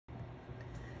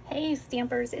Hey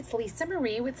Stampers, it's Lisa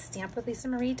Marie with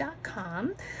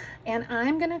stampwithlisamarie.com, and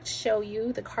I'm going to show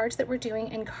you the cards that we're doing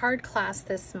in card class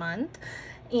this month.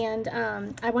 And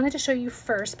I wanted to show you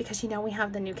first because you know we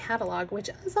have the new catalog, which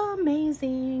is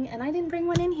amazing, and I didn't bring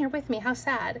one in here with me. How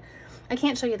sad. I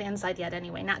can't show you the inside yet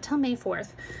anyway, not till May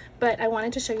 4th, but I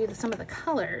wanted to show you some of the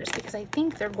colors because I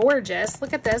think they're gorgeous.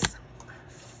 Look at this,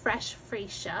 fresh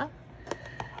freesia,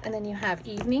 and then you have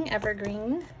evening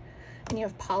evergreen, and you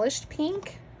have polished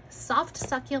pink, soft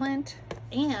succulent,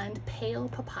 and pale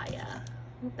papaya.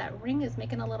 Ooh, that ring is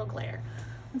making a little glare.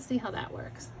 Let's see how that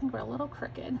works. I think we're a little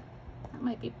crooked. That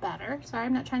might be better. Sorry,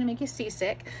 I'm not trying to make you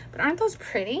seasick, but aren't those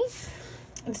pretty?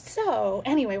 And so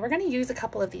anyway, we're going to use a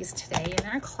couple of these today in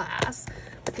our class,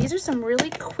 but these are some really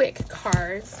quick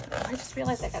cards. I just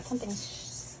realized I got something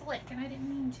slick and I didn't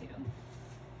mean to.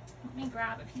 Let me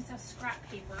grab a piece of scrap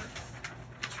paper,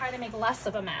 try to make less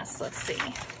of a mess. Let's see.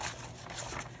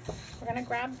 We're going to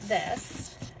grab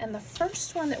this, and the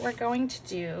first one that we're going to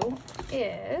do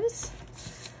is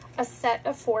a set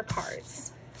of 4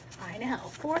 cards. I know,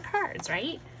 4 cards,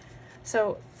 right?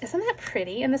 So isn't that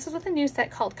pretty? And this is with a new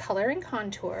set called Color and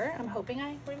Contour. I'm hoping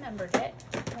I remembered it.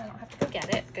 I don't have to go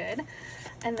get it. Good.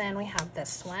 And then we have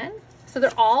this one. So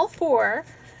they're all 4,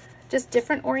 just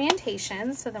different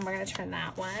orientations. So then we're going to turn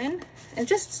that one. And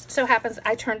just so happens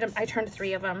I turned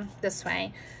 3 of them this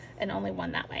way and only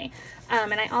 1 that way.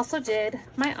 And I also did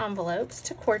my envelopes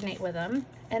to coordinate with them.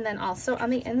 And then also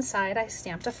on the inside, I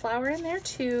stamped a flower in there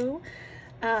too.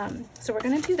 So we're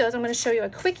gonna do those. I'm gonna show you a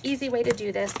quick, easy way to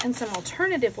do this and some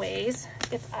alternative ways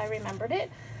if I remembered it.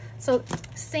 So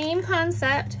same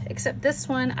concept, except this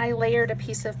one, I layered a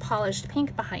piece of polished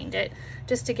pink behind it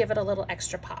just to give it a little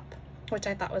extra pop, which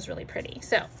I thought was really pretty.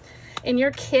 So in your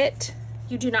kit,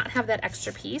 you do not have that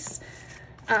extra piece.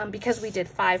 Because we did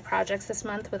 5 projects this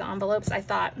month with envelopes, I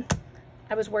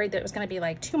was worried that it was going to be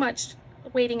like too much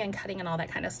waiting and cutting and all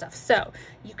that kind of stuff. So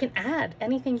you can add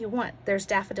anything you want. There's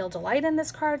Daffodil Delight in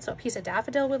this card, so a piece of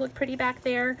daffodil would look pretty back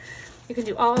there. You can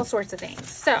do all sorts of things.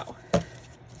 So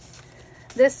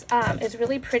this is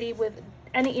really pretty with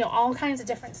any, all kinds of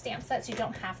different stamp sets. You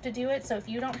don't have to do it. So if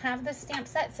you don't have this stamp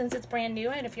set, since it's brand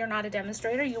new, and if you're not a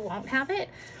demonstrator, you won't have it.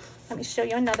 Let me show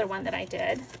you another one that I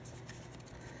did.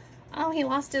 Oh, he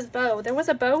lost his bow. There was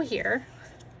a bow here.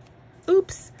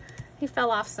 Oops, he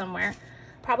fell off somewhere,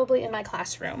 probably in my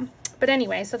classroom. But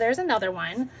anyway, so there's another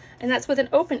one, and that's with an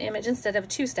open image instead of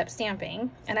 2-step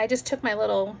stamping. And I just took my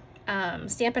little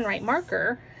Stampin' Right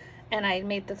marker and I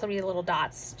made the 3 little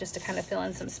dots just to kind of fill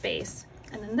in some space.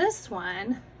 And then this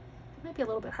one, might be a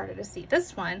little bit harder to see.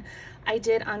 This one I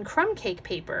did on crumb cake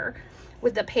paper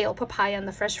with the pale papaya and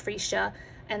the fresh freesia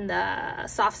and the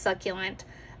soft succulent.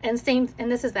 And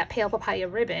this is that pale papaya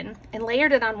ribbon, and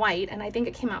layered it on white, and I think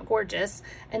it came out gorgeous.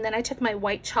 And then I took my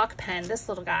white chalk pen, this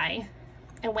little guy,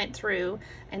 and went through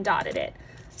and dotted it.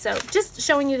 So just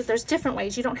showing you that there's different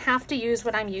ways. You don't have to use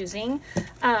what I'm using.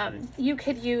 You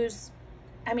could use,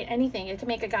 I mean, anything. You could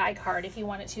make a guy card if you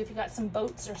wanted to. If you got some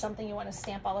boats or something you want to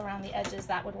stamp all around the edges,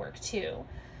 that would work too.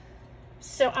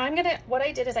 So what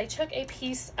I did is I took a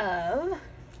piece of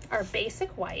our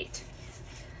basic white,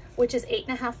 which is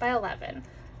 8.5 by 11.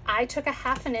 I took a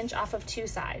 1/2 inch off of 2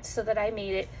 sides so that I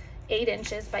made it 8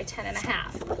 inches by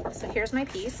 10.5. So here's my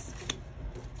piece,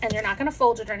 and you're not going to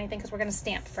fold it or anything because we're going to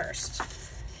stamp first.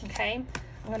 Okay,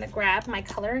 I'm going to grab my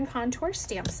Color and Contour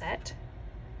stamp set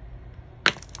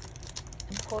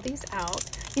and pull these out.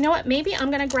 You know what? Maybe I'm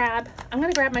going to grab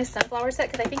my sunflower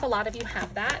set because I think a lot of you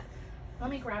have that. Let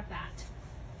me grab that.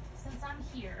 Since I'm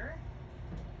here,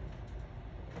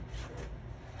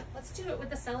 let's do it with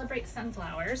the Celebrate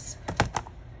Sunflowers.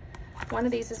 One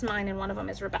of these is mine and one of them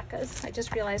is Rebecca's. I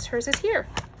just realized hers is here.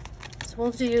 So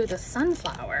we'll do the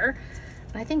sunflower,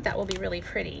 and I think that will be really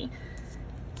pretty.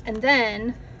 And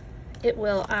then it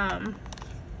will, oh,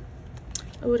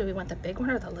 do we want the big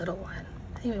one or the little one?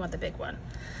 I think we want the big one.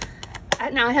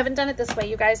 Now I haven't done it this way,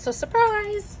 you guys, so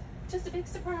surprise, just a big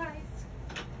surprise.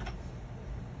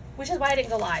 Which is why I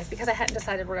didn't go live, because I hadn't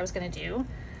decided what I was gonna do.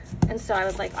 And so I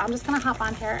was like, I'm just gonna hop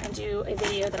on here and do a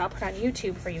video that I'll put on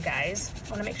YouTube for you guys.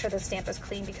 I wanna make sure the stamp is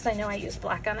clean because I know I used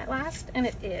black on it last, and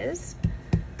it is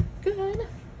good.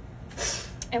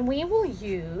 And we will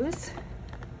use,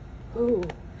 ooh,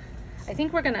 I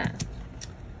think we're gonna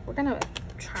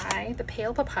try the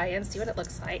pale papaya and see what it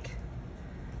looks like.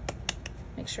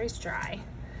 Make sure he's dry.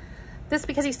 This,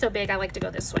 because he's so big, I like to go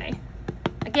this way.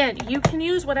 Again, you can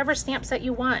use whatever stamp set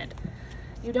you want.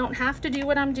 You don't have to do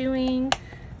what I'm doing.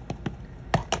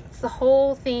 The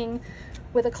whole thing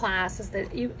with a class is that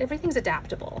everything's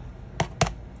adaptable.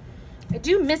 I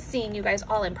do miss seeing you guys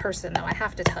all in person though, I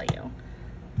have to tell you.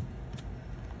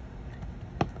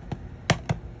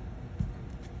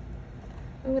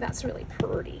 Ooh, that's really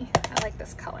pretty. I like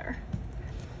this color.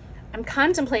 I'm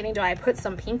contemplating, do I put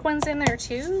some pink ones in there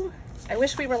too? I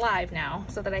wish we were live now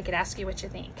so that I could ask you what you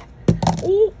think.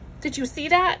 Ooh, did you see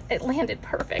that? It landed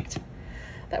perfect.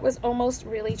 That was almost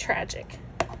really tragic.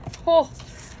 Oh,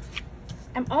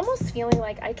 I'm almost feeling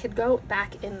like I could go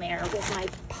back in there with my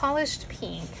polished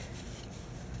pink.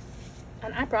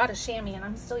 And I brought a chamois and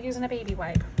I'm still using a baby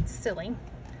wipe. It's silly.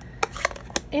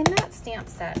 In that stamp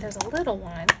set, there's a little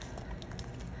one.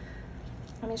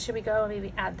 I mean, should we go and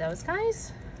maybe add those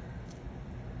guys?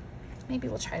 Maybe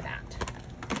we'll try that.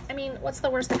 I mean, what's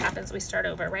the worst that happens? We start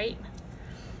over, right?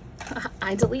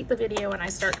 I delete the video and I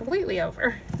start completely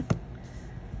over.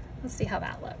 Let's see how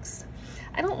that looks.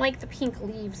 I don't like the pink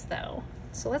leaves though,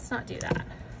 so let's not do that.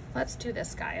 Let's do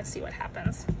this guy and see what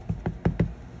happens.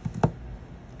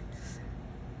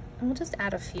 And we'll just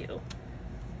add a few.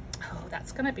 Oh,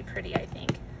 that's gonna be pretty, I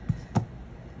think.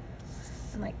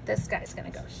 And like this guy's gonna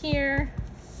go here.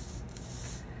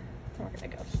 And we're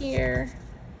gonna go here.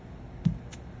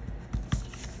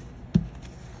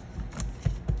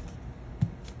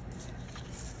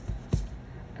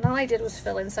 And all I did was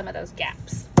fill in some of those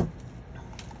gaps.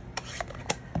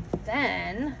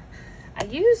 Then I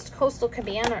used Coastal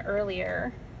Cabana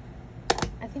earlier.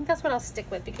 I think that's what I'll stick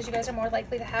with because you guys are more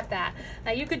likely to have that.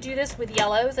 Now you could do this with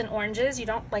yellows and oranges. You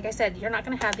don't, like I said, you're not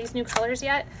gonna have these new colors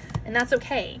yet, and that's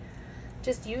okay.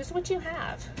 Just use what you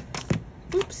have.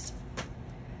 Oops.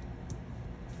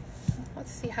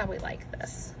 Let's see how we like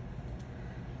this.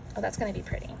 Oh, that's gonna be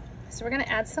pretty. So we're gonna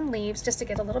add some leaves just to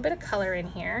get a little bit of color in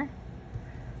here.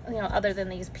 You know, other than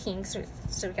these pinks,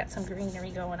 so we got some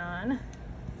greenery going on.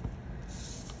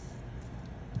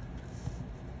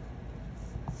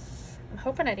 I'm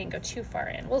hoping I didn't go too far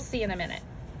in. We'll see in a minute.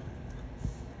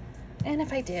 And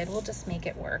if I did, we'll just make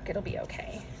it work. It'll be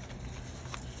okay.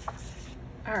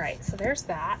 All right, so there's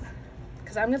that.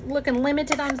 Because I'm looking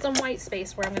limited on some white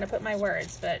space where I'm gonna put my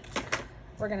words, but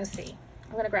we're gonna see.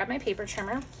 I'm gonna grab my paper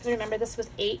trimmer. Because remember, this was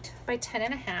 8 by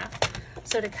 10.5.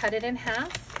 So to cut it in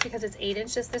half, because it's 8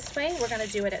 inches this way, we're gonna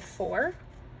do it at 4,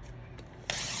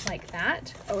 like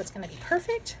that. Oh, it's gonna be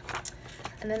perfect.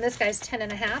 And then this guy's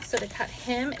 10.5, so to cut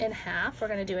him in half, we're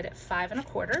gonna do it at 5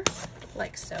 1/4,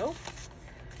 like so.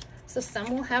 So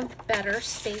some will have better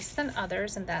space than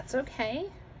others, and that's okay.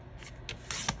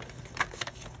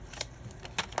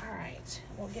 All right,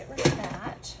 we'll get rid of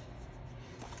that.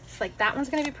 It's like that one's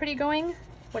gonna be pretty going.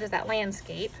 What is that,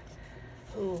 landscape?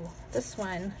 Ooh, this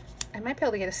one, I might be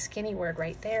able to get a skinny word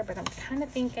right there, but I'm kind of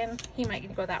thinking he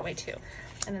might go that way too.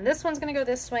 And then this one's gonna go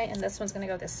this way, and this one's gonna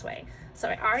go this way. So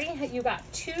I already, you got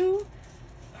 2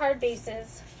 card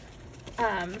bases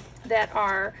that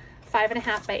are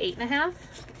 5.5 by 8.5.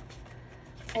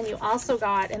 And you also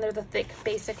got, and they're the thick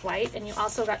basic white, and you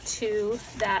also got 2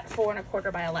 that 4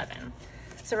 1/4 by 11.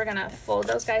 So we're gonna fold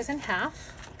those guys in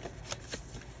half.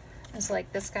 And so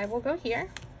like this guy will go here.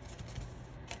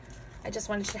 I just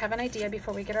wanted you to have an idea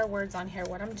before we get our words on here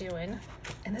what I'm doing.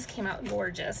 And this came out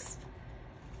gorgeous.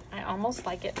 I almost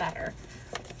like it better.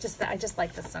 Just that I just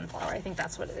like the sunflower. I think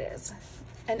that's what it is.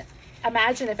 And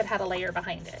imagine if it had a layer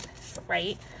behind it,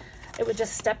 right? It would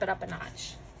just step it up a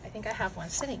notch. I think I have one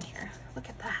sitting here. Look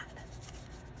at that.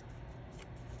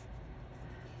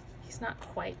 He's not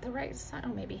quite the right side.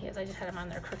 Oh, maybe he is. I just had him on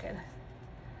there crooked.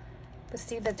 But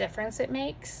see the difference it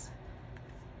makes?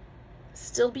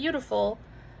 Still beautiful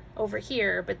over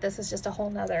here, but this is just a whole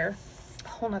nother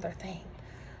thing.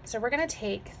 So we're gonna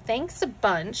take Thanks a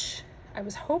Bunch. I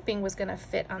was hoping was gonna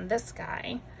fit on this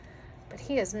guy, but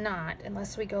he is not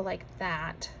unless we go like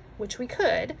that, which we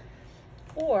could,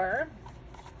 or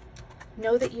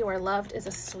Know That You Are Loved is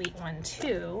a sweet one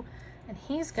too, and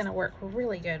he's gonna work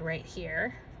really good right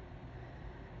here.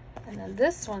 And then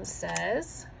this one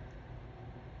says,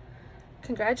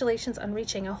 Congratulations on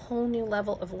reaching a whole new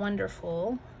level of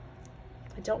wonderful.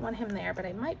 I don't want him there, but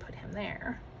I might put him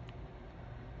there.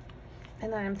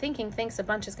 And then I'm thinking Thanks a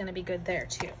Bunch is going to be good there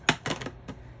too.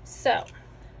 So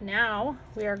now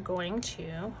we are going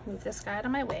to move this guy out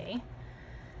of my way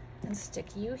and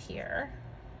stick you here.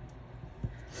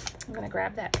 I'm going to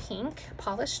grab that pink,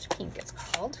 polished pink it's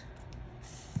called.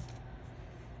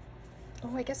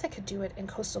 Oh, I guess I could do it in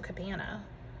Coastal Cabana.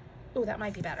 Oh, that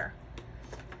might be better.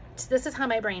 So this is how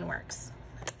my brain works.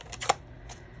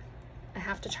 I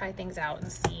have to try things out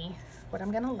and see what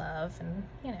I'm gonna love, and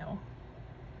you know.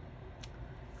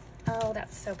 Oh,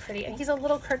 that's so pretty. And he's a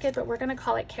little crooked, but we're gonna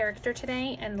call it character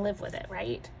today and live with it,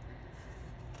 right?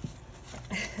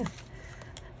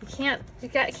 You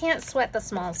can't sweat the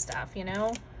small stuff, you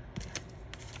know?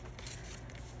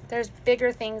 There's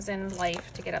bigger things in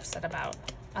life to get upset about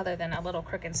other than a little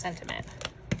crooked sentiment.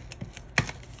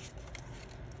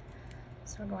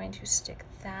 So we're going to stick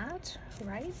that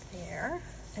right there.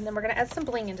 And then we're gonna add some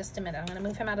bling in just a minute. I'm gonna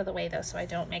move him out of the way though so I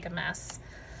don't make a mess.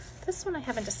 This one I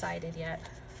haven't decided yet.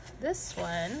 This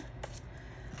one,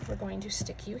 we're going to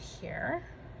stick you here.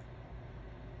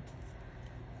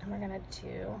 And we're gonna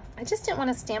do, I just didn't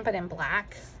wanna stamp it in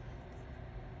black.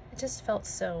 It just felt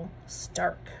so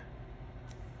stark.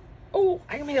 Oh,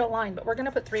 I made a line, but we're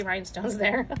gonna put 3 rhinestones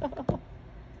there.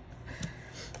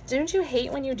 Don't you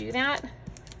hate when you do that?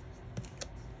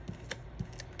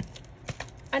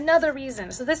 Another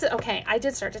reason, so this is, okay, I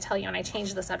did start to tell you and I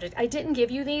changed the subject. I didn't give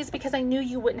you these because I knew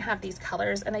you wouldn't have these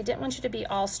colors and I didn't want you to be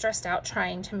all stressed out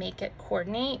trying to make it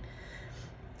coordinate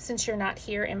since you're not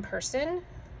here in person.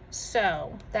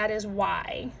 So that is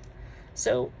why.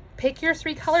 So pick your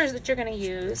 3 colors that you're gonna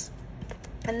use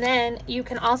and then you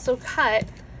can also cut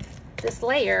this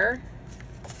layer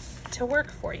to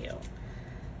work for you,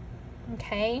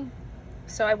 okay?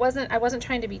 So I wasn't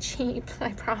trying to be cheap, I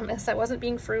promise. I wasn't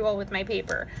being frugal with my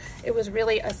paper. It was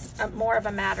really a more of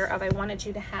a matter of I wanted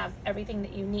you to have everything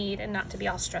that you need and not to be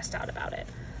all stressed out about it.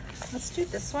 Let's do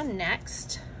this one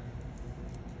next.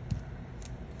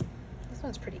 This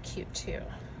one's pretty cute too.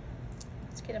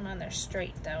 Let's get him on there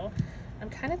straight though. I'm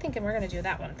kind of thinking we're gonna do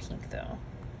that one pink though.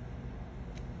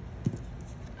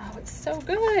 Oh, it's so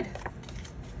good.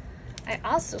 I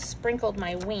also sprinkled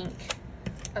my wink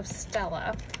of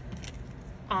Stella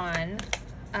on,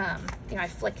 you know, I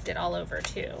flicked it all over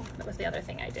too. That was the other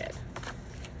thing I did.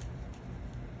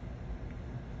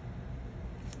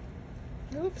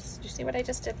 Oops, did you see what I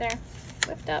just did there?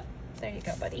 Lift up, there you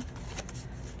go, buddy.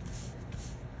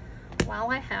 While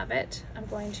I have it, I'm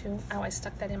going to, oh, I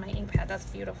stuck that in my ink pad, that's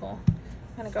beautiful. I'm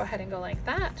gonna go ahead and go like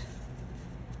that,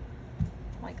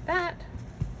 like that,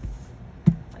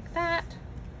 like that.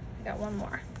 I got one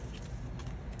more.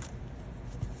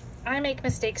 I make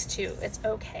mistakes too, it's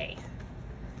okay.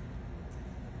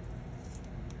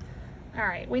 All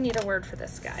right, we need a word for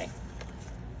this guy.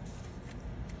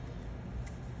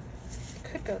 It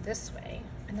could go this way,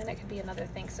 and then it could be another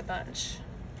thanks a bunch,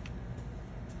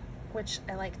 which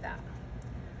I like that.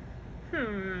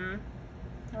 We're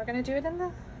gonna do it in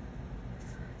the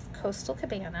Coastal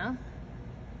Cabana.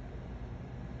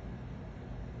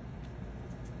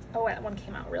 Oh, that one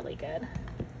came out really good.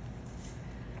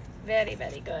 Very,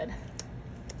 very good.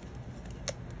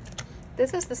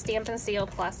 This is the Stampin' Seal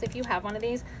Plus. If you have one of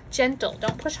these, gentle,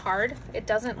 don't push hard. It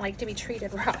doesn't like to be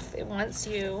treated rough. It wants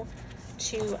you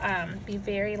to be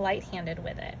very light-handed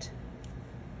with it.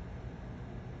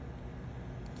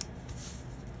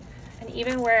 And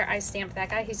even where I stamped that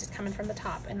guy, he's just coming from the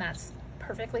top, and that's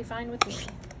perfectly fine with me.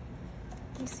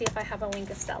 Let me see if I have a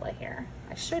wink of Stella here.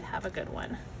 I should have a good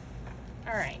one.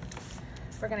 All right.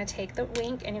 We're gonna take the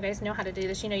wink, and you guys know how to do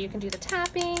this. You know you can do the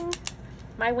tapping.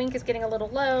 My wink is getting a little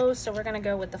low, so we're gonna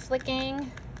go with the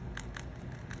flicking.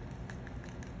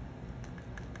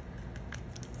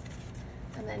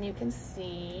 And then you can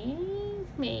see,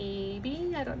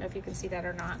 maybe, I don't know if you can see that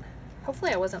or not.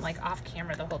 Hopefully I wasn't like off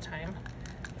camera the whole time.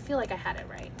 I feel like I had it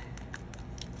right.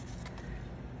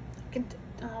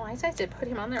 Oh, I did put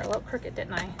him on there a little crooked,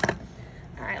 didn't I?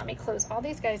 All right, let me close all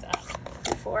these guys up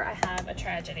before I have a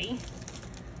tragedy.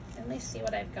 Let me see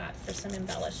what I've got for some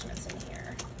embellishments in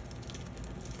here.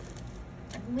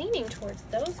 I'm leaning towards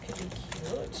those could be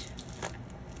cute.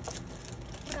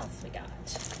 What else we got?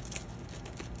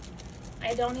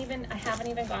 I haven't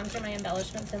even gone through my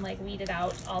embellishments and like weeded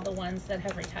out all the ones that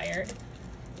have retired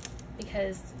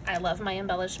because I love my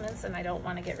embellishments and I don't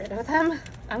want to get rid of them.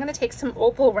 I'm gonna take some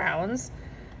opal rounds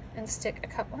and stick a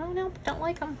couple. Oh no, don't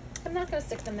like them. I'm not gonna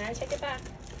stick them there, I take it back.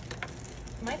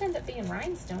 Might end up being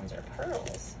rhinestones or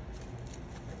pearls.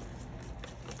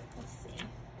 Let's see,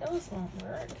 those won't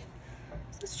work.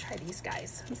 So let's try these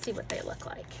guys and see what they look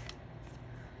like.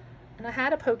 And I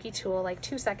had a pokey tool like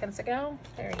 2 seconds ago.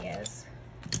 There he is.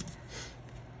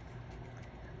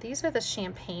 These are the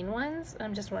champagne ones.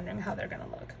 I'm just wondering how they're gonna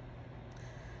look.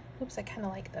 Oops, I kind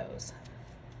of like those.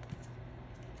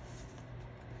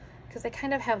 Because they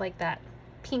kind of have like that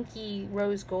pinky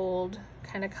rose gold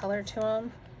kind of color to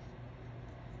them.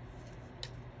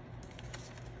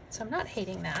 So I'm not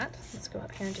hating that. Let's go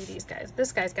up here and do these guys.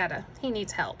 This guy's he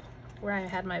needs help. Where I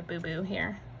had my boo-boo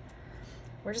here.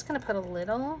 We're just gonna put a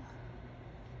little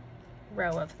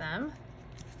row of them.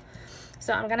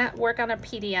 So I'm gonna work on a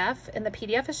PDF, and the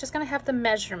PDF is just gonna have the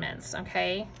measurements,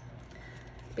 okay?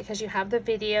 Because you have the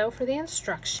video for the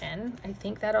instruction. I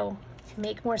think that'll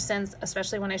make more sense,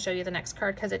 especially when I show you the next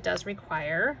card, because it does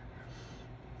require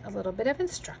a little bit of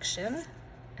instruction.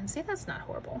 And see, that's not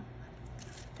horrible.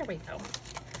 There we go.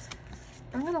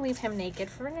 I'm gonna leave him naked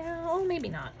for now. Oh, maybe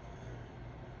not.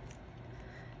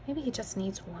 Maybe he just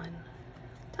needs one.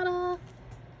 Ta-da!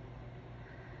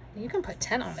 You can put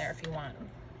 10 on there if you want.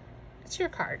 It's your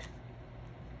card.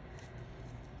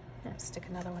 Stick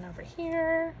another one over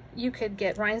here. You could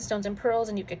get rhinestones and pearls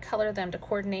and you could color them to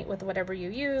coordinate with whatever you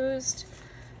used.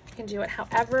 You can do it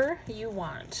however you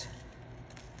want.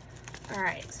 All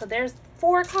right, so there's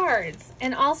 4 cards,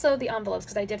 and also the envelopes,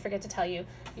 because I did forget to tell you,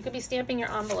 you could be stamping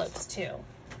your envelopes too,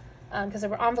 because there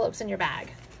were envelopes in your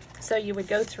bag. So you would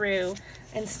go through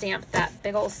and stamp that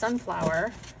big old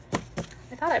sunflower.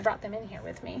 I thought I brought them in here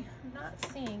with me. I'm not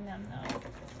seeing them though.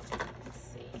 Let's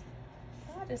see.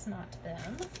 That is not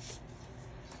them.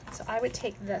 So I would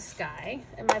take this guy,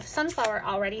 and my sunflower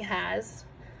already has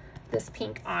this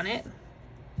pink on it.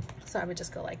 So I would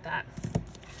just go like that.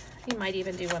 You might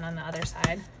even do one on the other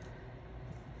side.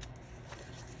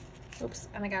 Oops,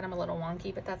 and I got him a little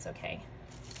wonky, but that's okay.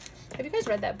 Have you guys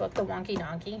read that book, The Wonky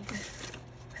Donkey?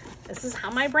 This is how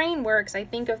my brain works. I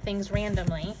think of things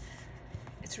randomly.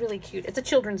 It's really cute. It's a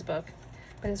children's book,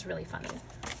 but it's really funny.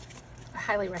 I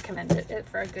highly recommend it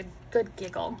for a good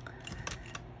giggle.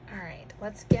 All right,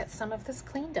 let's get some of this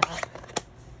cleaned up.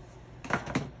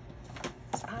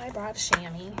 So I brought a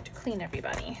chamois to clean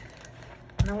everybody.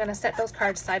 And I'm gonna set those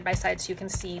cards side by side so you can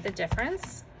see the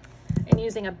difference. And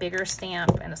using a bigger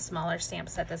stamp and a smaller stamp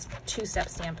set that's 2-step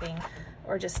stamping,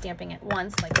 or just stamping it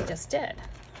once like we just did.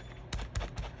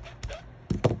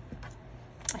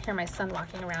 I hear my son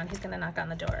walking around. He's gonna knock on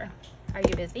the door. Are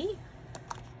you busy?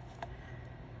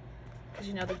 Because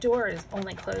you know the door is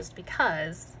only closed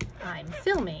because I'm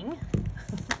filming.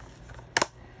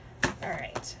 All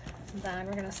right, then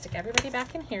we're gonna stick everybody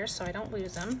back in here so I don't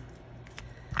lose them.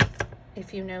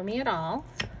 If you know me at all,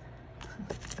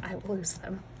 I will lose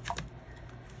them.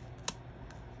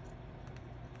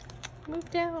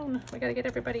 Move down. We gotta get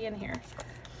everybody in here.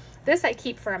 This I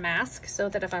keep for a mask so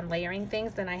that if I'm layering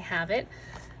things, then I have it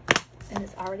and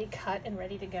it's already cut and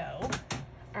ready to go.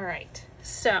 All right,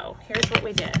 so here's what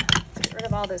we did. Get rid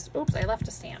of all this. Oops, I left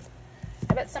a stamp.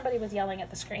 I bet somebody was yelling at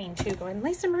the screen too, going,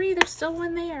 Lisa Marie, there's still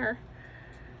one there.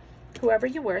 Whoever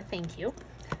you were, thank you.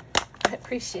 I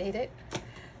appreciate it.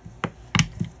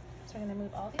 So we're gonna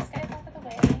move all these guys out of the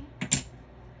way.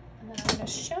 And then I'm gonna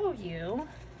show you.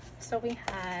 So we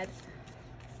had,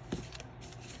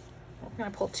 we're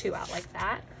gonna pull 2 out like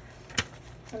that.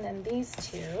 And then these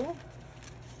 2,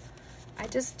 I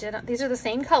just did, these are the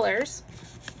same colors,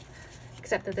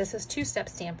 except that this is 2-step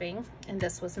stamping and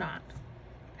this was not.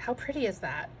 How pretty is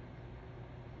that?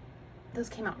 Those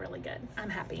came out really good. I'm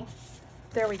happy.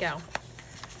 There we go.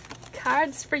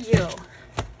 Cards for you.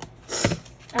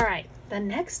 All right, the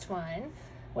next one,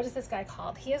 what is this guy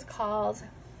called? He is called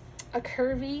A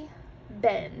Curvy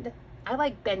Bend. I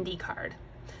like Bendy Card.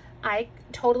 I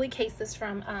totally cased this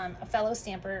from a fellow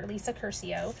stamper, Lisa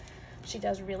Curcio. She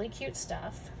does really cute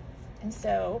stuff. And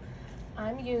so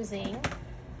I'm using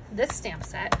this stamp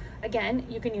set. Again,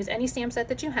 you can use any stamp set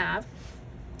that you have,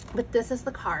 but this is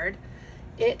the card.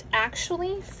 It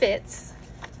actually fits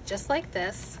just like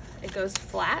this. It goes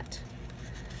flat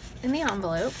in the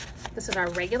envelope. This is our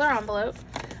regular envelope.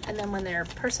 And then when their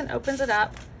person opens it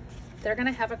up, they're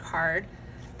gonna have a card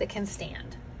that can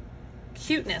stand.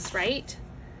 Cuteness, right?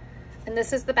 And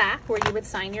this is the back where you would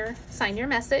sign your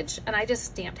message. And I just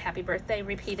stamped happy birthday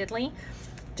repeatedly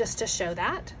just to show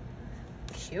that.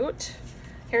 Cute.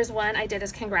 Here's one I did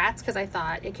as congrats because I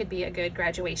thought it could be a good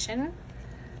graduation.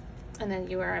 And then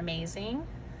you are amazing.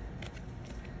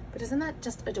 But isn't that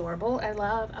just adorable?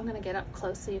 I'm gonna get up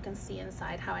close so you can see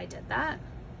inside how I did that.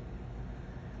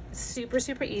 Super,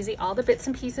 super easy. All the bits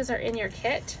and pieces are in your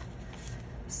kit.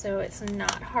 So it's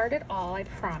not hard at all, I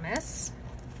promise.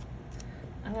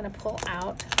 I'm gonna pull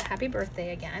out the happy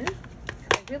birthday again.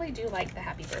 I really do like the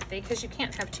happy birthday because you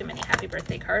can't have too many happy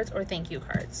birthday cards or thank you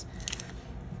cards.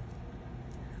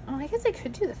 Oh, I guess I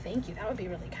could do the thank you. That would be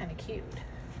really kind of cute.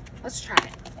 Let's try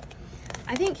it.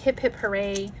 I think hip hip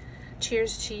hooray,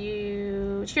 cheers to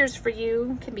you, cheers for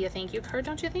you can be a thank you card,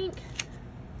 don't you think?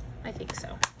 I think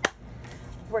so.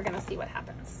 We're gonna see what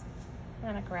happens. I'm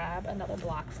gonna grab another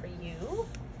block for you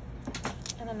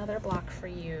and another block for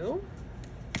you.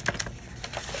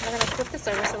 I'm gonna flip this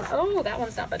over so, oh, that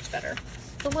one's not much better.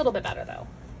 It's a little bit better though.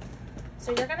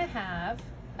 So you're gonna have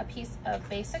a piece of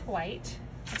basic white.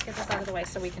 Let's get this out of the way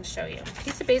so we can show you. A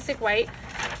piece of basic white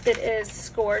that is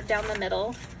scored down the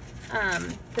middle.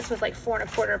 This was like 4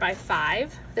 1/4 by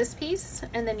 5, this piece,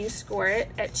 and then you score it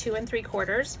at 2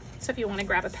 3/4. So if you want to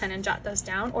grab a pen and jot those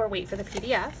down or wait for the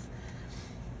PDF.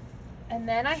 And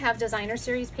then I have designer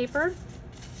series paper.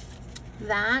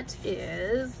 That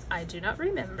is, I do not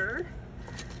remember.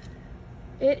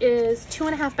 It is 2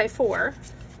 1/2 by 4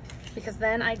 because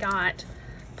then I got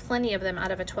plenty of them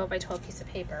out of a 12 by 12 piece of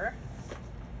paper.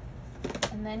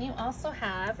 And then you also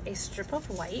have a strip of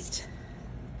white.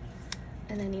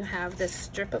 And then you have this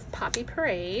strip of Poppy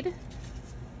Parade.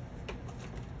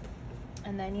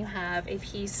 And then you have a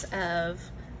piece of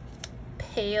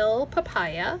pale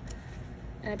papaya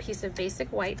and a piece of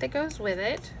basic white that goes with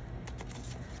it.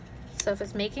 So if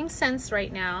it's making sense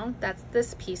right now, that's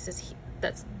this piece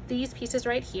that's these pieces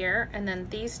right here, and then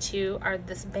these two are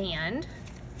this band.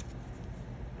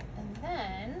 And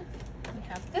then we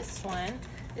have this one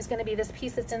is going to be this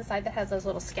piece that's inside that has those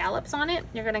little scallops on it.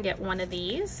 You're going to get one of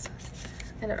these,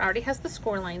 and it already has the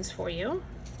score lines for you,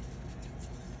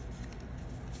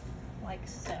 like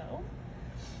so.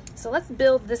 So let's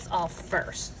build this all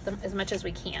first, as much as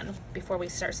we can before we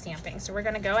start stamping. So we're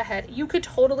going to go ahead. You could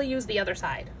totally use the other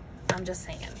side. I'm just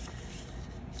saying.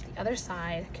 The other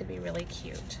side could be really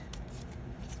cute.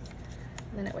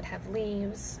 And then it would have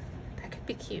leaves. That could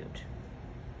be cute.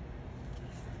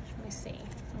 Let me see.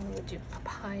 We would do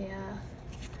papaya.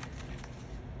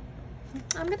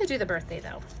 I'm going to do the birthday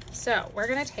though. So we're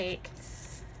going to take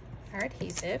our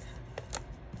adhesive.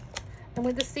 And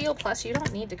with the Seal Plus, you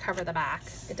don't need to cover the back.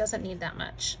 It doesn't need that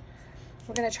much.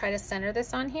 We're going to try to center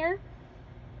this on here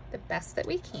the best that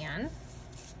we can.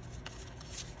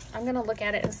 I'm going to look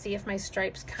at it and see if my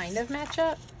stripes kind of match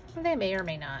up. They may or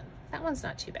may not. That one's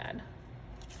not too bad.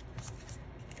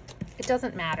 It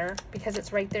doesn't matter because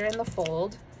it's right there in the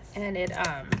fold, and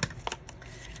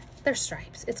they're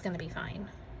stripes. It's going to be fine.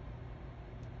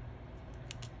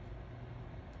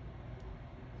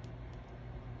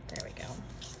 There we go.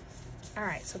 All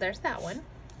right, so there's that one.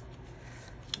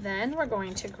 Then we're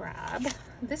going to grab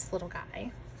this little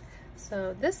guy.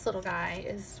 So this little guy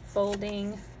is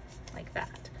folding like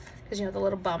that, because you know the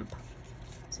little bump.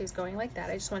 So he's going like that.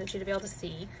 I just wanted you to be able to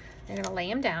see. You're going to lay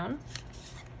him down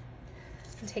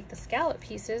and take the scallop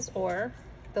pieces or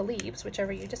the leaves,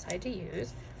 whichever you decide to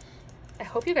use. I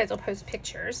hope you guys will post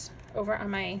pictures over on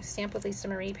my Stamp with Lisa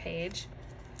Marie page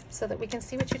so that we can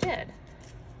see what you did.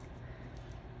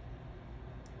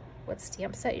 What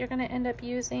stamp set you're going to end up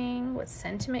using, what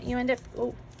sentiment you end up,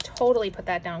 oh, totally put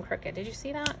that down crooked. Did you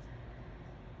see that?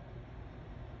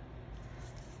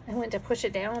 I went to push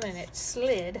it down and it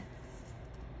slid.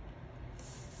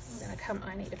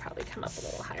 I need to probably come up a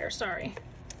little higher, sorry.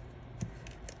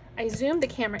 I zoomed the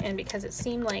camera in because it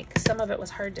seemed like some of it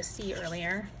was hard to see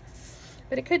earlier,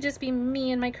 but it could just be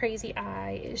me and my crazy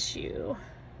eye issue.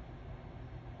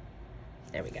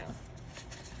 There we go.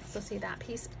 So see, that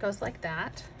piece goes like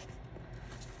that.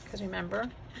 Because remember,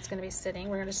 it's going to be sitting.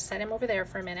 We're going to set him over there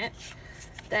for a minute.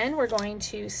 Then we're going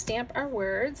to stamp our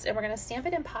words, and we're going to stamp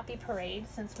it in Poppy Parade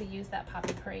since we use that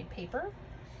Poppy Parade paper.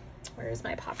 Where is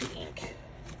my Poppy ink?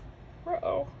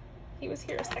 Uh-oh, he was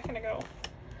here a second ago.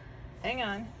 Hang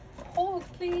on. Hold,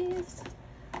 please.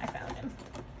 I found him.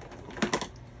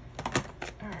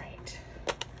 All right.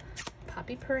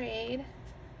 Poppy Parade.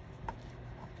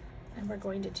 And we're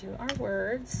going to do our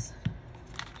words.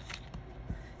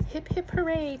 Hip, hip,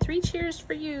 hooray, 3 cheers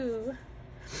for you.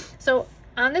 So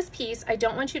on this piece, I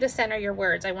don't want you to center your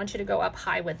words. I want you to go up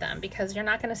high with them because you're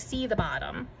not going to see the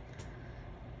bottom.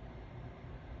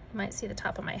 You might see the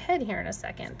top of my head here in a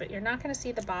second, but you're not going to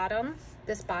see the bottom,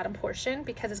 this bottom portion,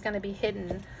 because it's going to be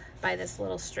hidden by this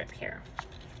little strip here.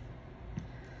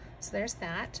 So there's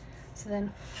that. So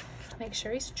then make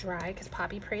sure he's dry because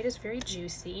Poppy Parade is very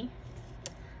juicy.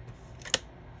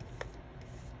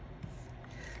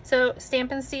 So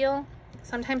Stamp and Seal,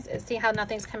 sometimes see how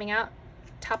nothing's coming out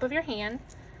top of your hand,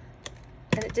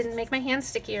 and it didn't make my hand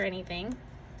sticky or anything,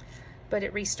 but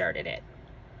it restarted it.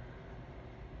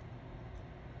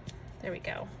 There we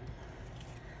go.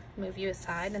 Move you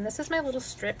aside, and this is my little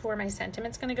strip where my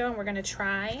sentiment's going to go, and we're going to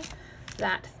try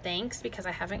that thanks because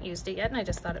I haven't used it yet and I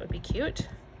just thought it would be cute.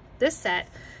 This set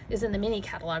is in the mini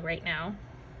catalog right now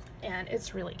and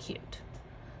it's really cute.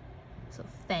 So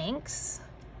thanks.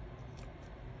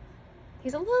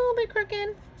 He's a little bit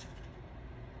crooked.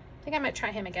 I think I might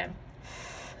try him again.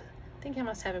 I think I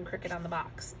must have him crooked on the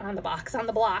block.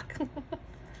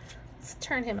 Let's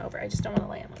turn him over. I just don't want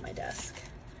to lay him on my desk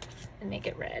and make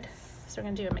it red. So we're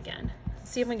gonna do him again.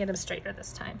 Let's see if we can get him straighter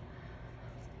this time.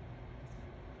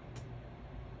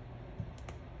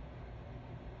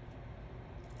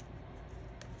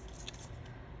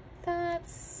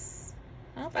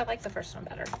 Oh, I like the first one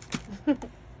better.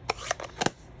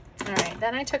 All right,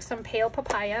 then I took some pale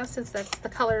papaya, since that's the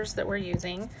colors that we're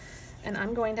using, and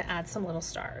I'm going to add some little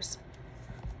stars.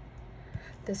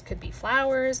 This could be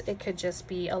flowers, it could just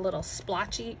be a little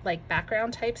splotchy, like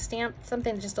background type stamp,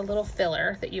 something just a little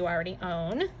filler that you already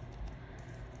own.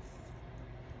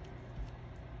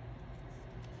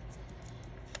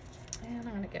 And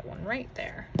I'm gonna get one right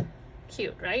there.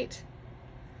 Cute, right?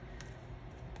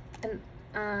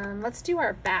 And let's do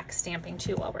our back stamping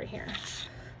too while we're here.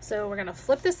 So we're gonna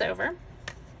flip this over,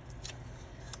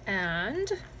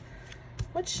 and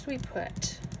what should we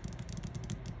put?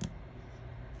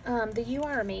 The You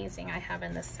Are Amazing I have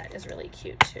in this set is really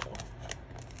cute too.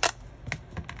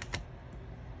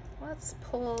 Let's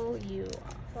pull you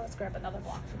off. Let's grab another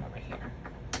block from over here.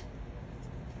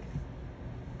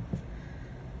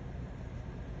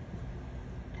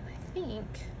 And I think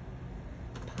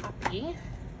Poppy.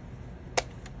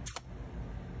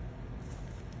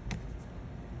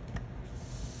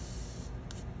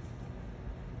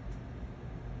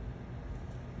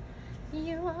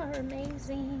 You are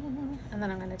amazing. And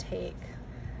then I'm gonna take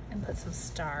and put some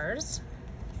stars,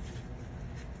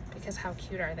 because how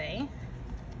cute are they?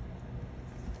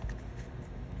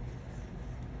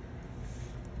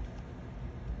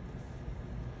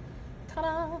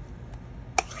 Ta-da!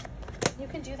 You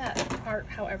can do that part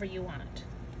however you want.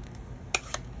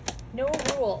 No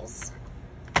rules.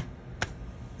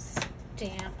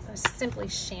 Stamp, simply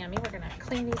chamois. We're gonna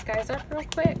clean these guys up real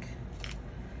quick,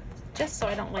 just so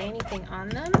I don't lay anything on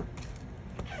them.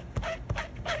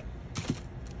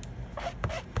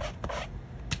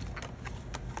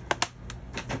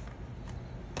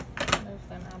 Move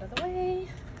them out of the way.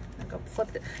 I'll go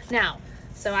flip it. Now,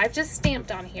 so I've just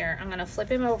stamped on here. I'm gonna flip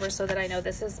him over so that I know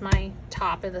this is my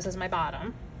top and this is my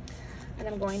bottom. And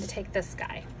I'm going to take this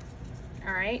guy.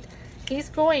 All right, he's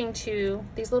going to,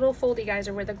 these little foldy guys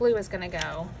are where the glue is gonna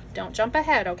go. Don't jump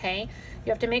ahead, okay?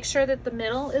 You have to make sure that the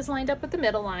middle is lined up with the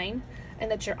middle line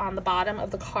and that you're on the bottom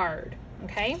of the card,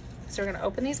 okay? So we're gonna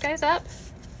open these guys up.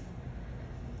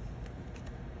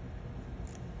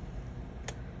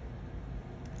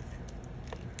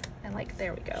 And like,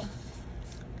 there we go.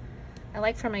 I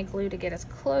like for my glue to get as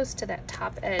close to that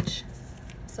top edge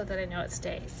so that I know it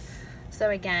stays. So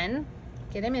again,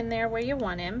 get him in there where you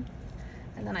want him,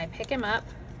 and then I pick him up,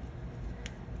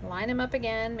 line him up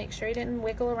again, make sure he didn't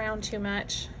wiggle around too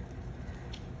much.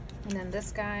 And then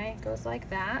this guy goes like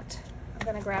that. I'm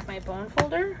gonna grab my bone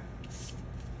folder,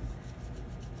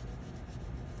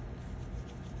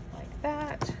 like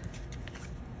that.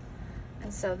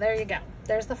 And so there you go.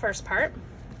 There's the first part.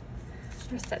 I'm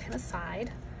gonna set him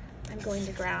aside. I'm going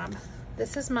to grab,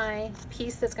 this is my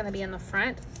piece that's gonna be in the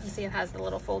front. And see, it has the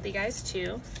little foldy guys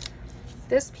too.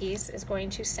 This piece is going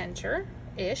to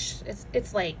center-ish.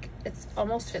 It's like, it's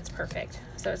almost fits perfect,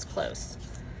 so it's close.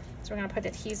 So we're gonna put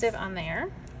adhesive on there.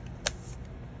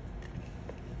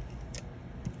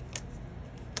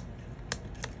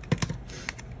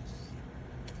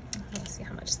 Let's see,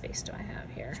 how much space do I have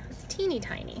here? It's teeny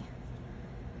tiny.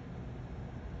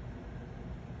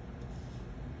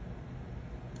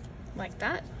 Like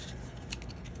that.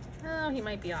 Oh, he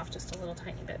might be off just a little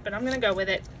tiny bit, but I'm gonna go with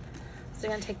it. So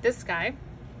I'm gonna take this guy,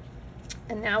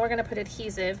 and now we're gonna put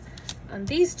adhesive on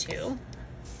these two.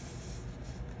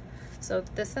 So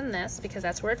this and this, because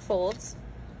that's where it folds.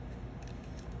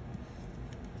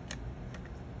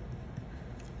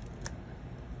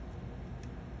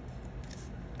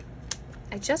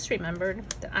 I just remembered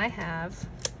that I have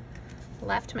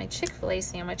left my Chick-fil-A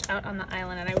sandwich out on the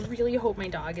island, and I really hope my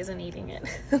dog isn't eating it.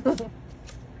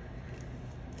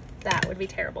 That would be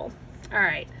terrible. All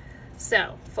right,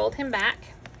 so fold him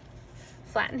back,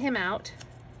 flatten him out.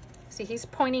 See, he's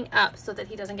pointing up so that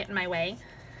he doesn't get in my way.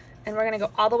 And we're gonna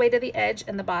go all the way to the edge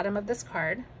and the bottom of this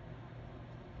card,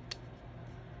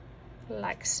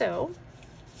 like so.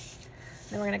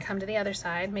 Then we're gonna come to the other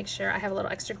side, make sure I have a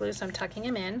little extra glue, so I'm tucking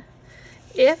him in.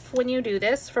 If, when you do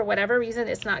this, for whatever reason,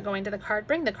 it's not going to the card,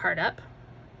 bring the card up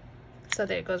so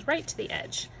that it goes right to the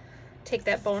edge. Take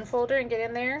that bone folder and get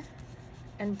in there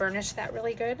and burnish that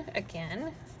really good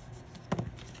again.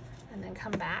 And then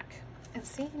come back and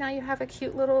see, now you have a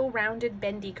cute little rounded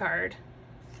bendy card.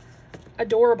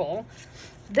 Adorable.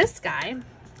 This guy,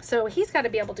 so he's got to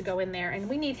be able to go in there, and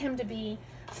we need him to be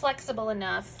flexible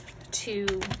enough to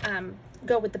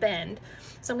go with the bend.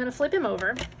 So I'm going to flip him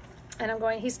over. And I'm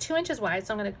going, he's 2 inches wide,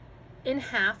 so I'm gonna, in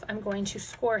half, I'm going to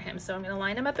score him. So I'm gonna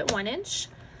line him up at 1 inch,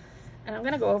 and I'm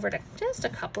gonna go over it just a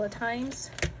couple of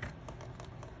times.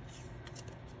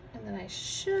 And then I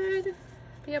should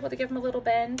be able to give him a little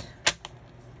bend.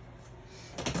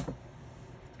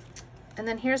 And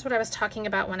then here's what I was talking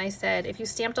about when I said, if you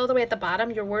stamped all the way at the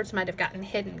bottom, your words might have gotten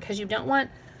hidden, because you don't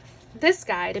want this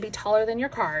guy to be taller than your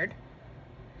card,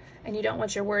 and you don't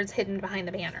want your words hidden behind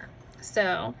the banner.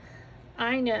 So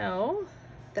I know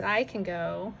that I can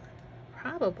go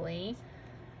probably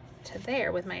to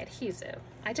there with my adhesive.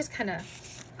 I just kind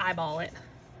of eyeball it.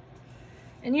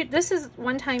 And this is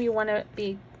one time you want to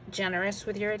be generous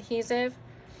with your adhesive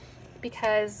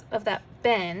because of that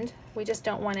bend. We just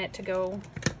don't want it to go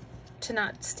to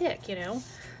not stick, you know.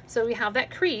 So we have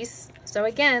that crease. So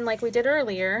again, like we did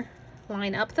earlier,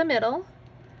 line up the middle,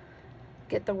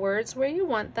 get the words where you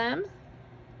want them,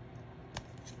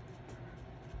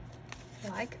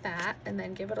 like that, and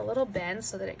then give it a little bend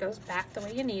so that it goes back the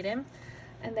way you need him.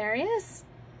 And there he is.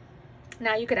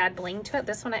 Now you could add bling to it.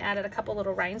 This one I added a couple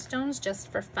little rhinestones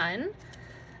just for fun.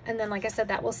 And then, like I said,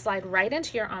 that will slide right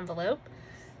into your envelope.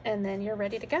 And then you're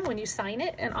ready to go. And you sign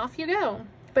it and off you go.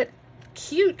 But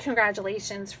cute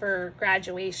congratulations for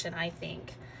graduation, I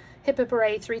think. Hip hip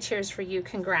hooray, 3 cheers for you,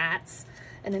 congrats.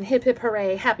 And then hip hip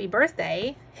hooray, happy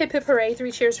birthday. Hip hip hooray,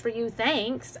 3 cheers for you,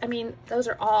 thanks. I mean, those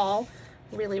are all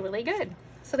really, really good.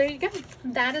 So there you go.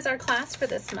 That is our class for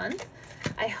this month.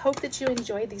 I hope that you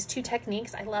enjoyed these 2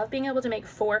 techniques. I love being able to make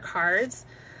 4 cards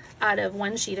out of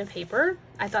 1 sheet of paper.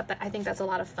 I think that's a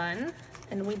lot of fun.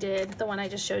 And we did, the one I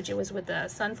just showed you was with the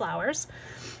sunflowers,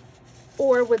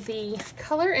 or with the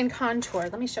color and contour.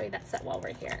 Let me show you that set while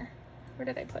we're here. Where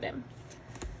did I put him?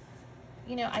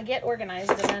 You know, I get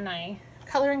organized and then I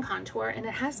color and contour, and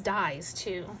it has dies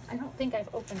too. I don't think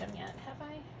I've opened them yet, have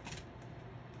I?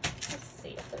 Let's see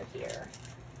if they're here.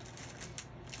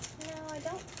 No, I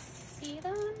don't see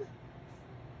them.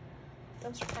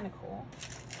 Those are kind of cool.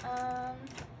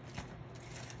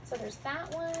 So there's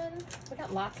that one. We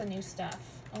got lots of new stuff.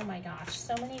 Oh my gosh,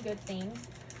 so many good things.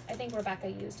 I think Rebecca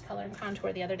used color and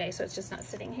contour the other day, so it's just not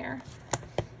sitting here.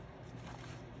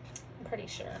 I'm pretty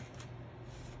sure.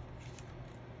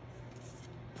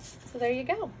 So there you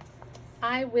go.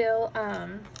 I will,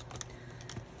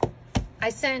 I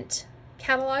sent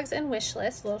catalogs and wish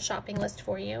lists, little shopping list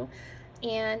for you,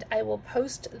 and I will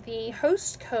post the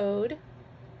host code.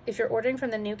 If you're ordering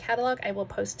from the new catalog, I will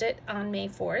post it on May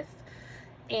 4th.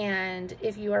 And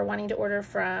if you are wanting to order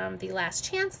from the last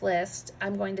chance list,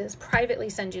 I'm going to privately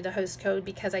send you the host code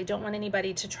because I don't want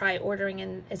anybody to try ordering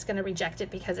and it's going to reject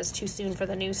it because it's too soon for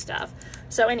the new stuff.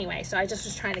 So anyway, so I just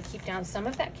was trying to keep down some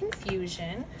of that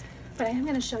confusion, but I am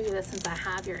going to show you this since I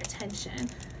have your attention.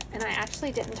 And I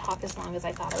actually didn't talk as long as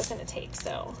I thought I was going to take,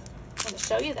 so I'm going to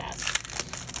show you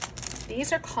this.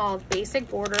 These are called Basic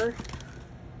Borders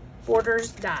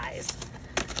Dies.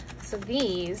 So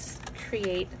these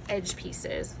create edge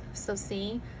pieces. So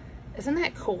see, isn't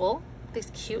that cool? These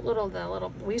cute little,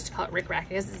 we used to call it rickrack,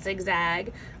 I guess it's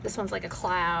zigzag. This one's like a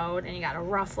cloud and you got a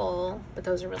ruffle, but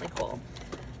those are really cool.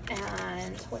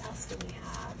 And what else do we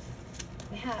have?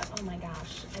 We have, oh my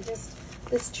gosh,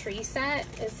 this tree set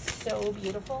is so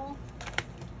beautiful.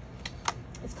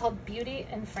 It's called Beauty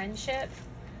and Friendship.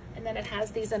 And then it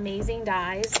has these amazing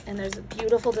dies, and there's a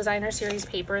beautiful designer series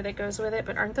paper that goes with it,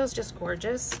 but aren't those just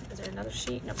gorgeous? Is there another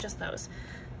sheet? Nope, just those.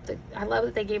 I love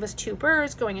that they gave us 2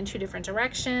 birds going in 2 different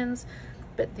directions,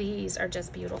 but these are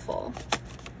just beautiful.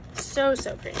 So,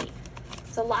 so pretty.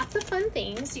 So lots of fun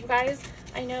things. You guys,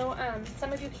 I know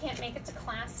some of you can't make it to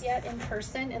class yet in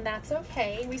person, and that's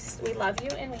okay. We love you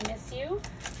and we miss you,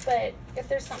 but if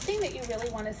there's something that you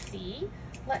really want to see,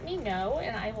 let me know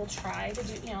and I will try to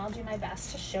do, I'll do my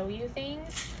best to show you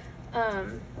things.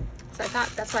 So I thought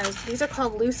that's why these are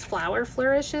called loose flower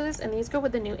flourishes, and these go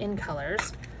with the new in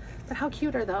colors. But how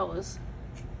cute are those?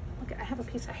 Look, I have a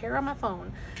piece of hair on my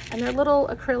phone, and they're little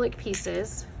acrylic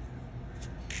pieces.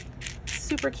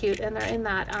 Super cute, and they're in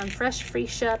that fresh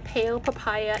freesia, pale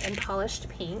papaya, and polished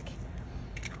pink.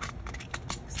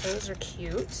 So those are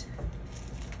cute.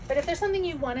 But if there's something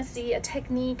you want to see, a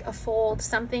technique, a fold,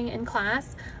 something in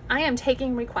class, I am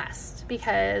taking requests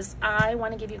because I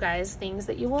want to give you guys things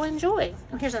that you will enjoy.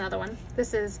 Oh, here's another one.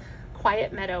 This is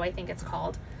Quiet Meadow, I think it's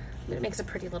called. It makes a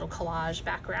pretty little collage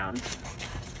background.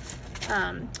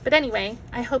 But anyway,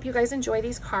 I hope you guys enjoy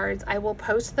these cards. I will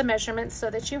post the measurements so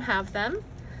that you have them.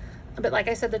 But like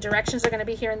I said, the directions are going to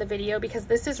be here in the video because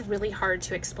this is really hard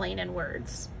to explain in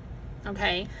words.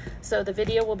 Okay, so the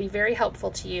video will be very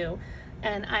helpful to you.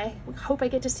 And I hope I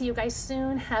get to see you guys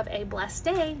soon. Have a blessed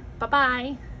day.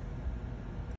 Bye-bye.